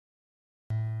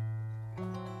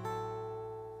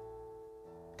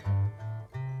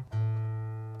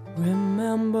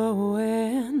Remember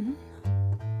when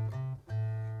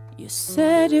you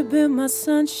said you'd be my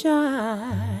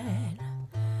sunshine,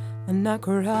 and I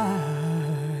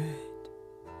cried,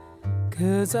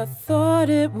 'cause I thought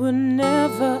it would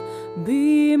never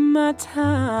be my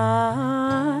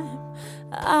time.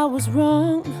 I was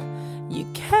wrong, you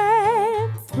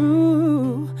came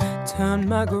through, turned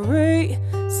my gray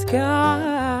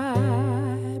sky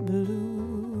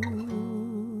blue.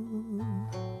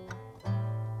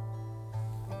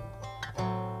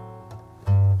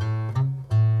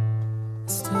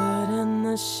 Stood in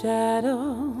the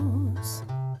shadows,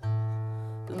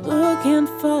 looking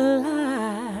for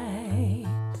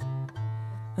light,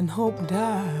 and hope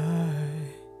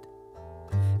died,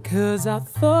 'cause I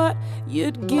thought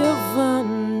you'd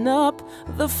given up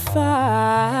the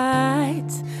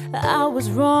fight. I was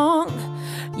wrong,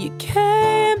 you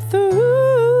came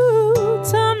through,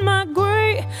 turned my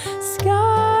gray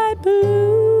sky blue.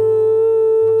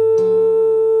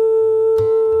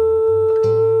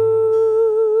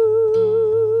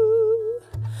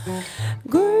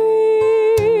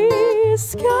 Gray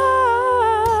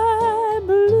sky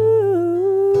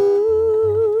blue.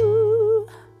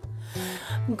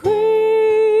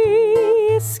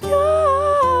 Gray sky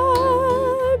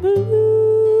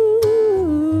blue.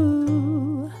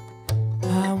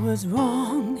 I was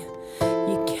wrong,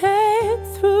 you came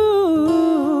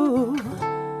through,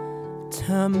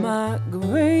 turned my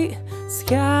gray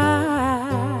sky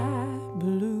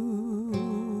blue.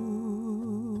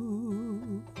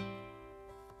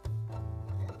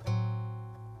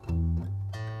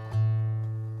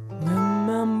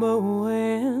 Remember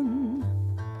when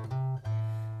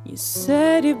you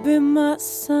said you'd be my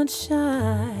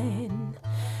sunshine,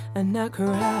 and I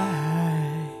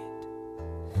cried,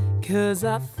 'cause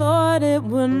I thought it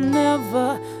would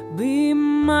never be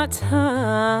my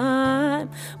time.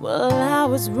 Well, I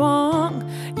was wrong,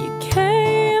 you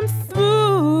came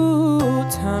through,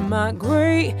 turned my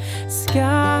gray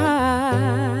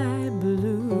sky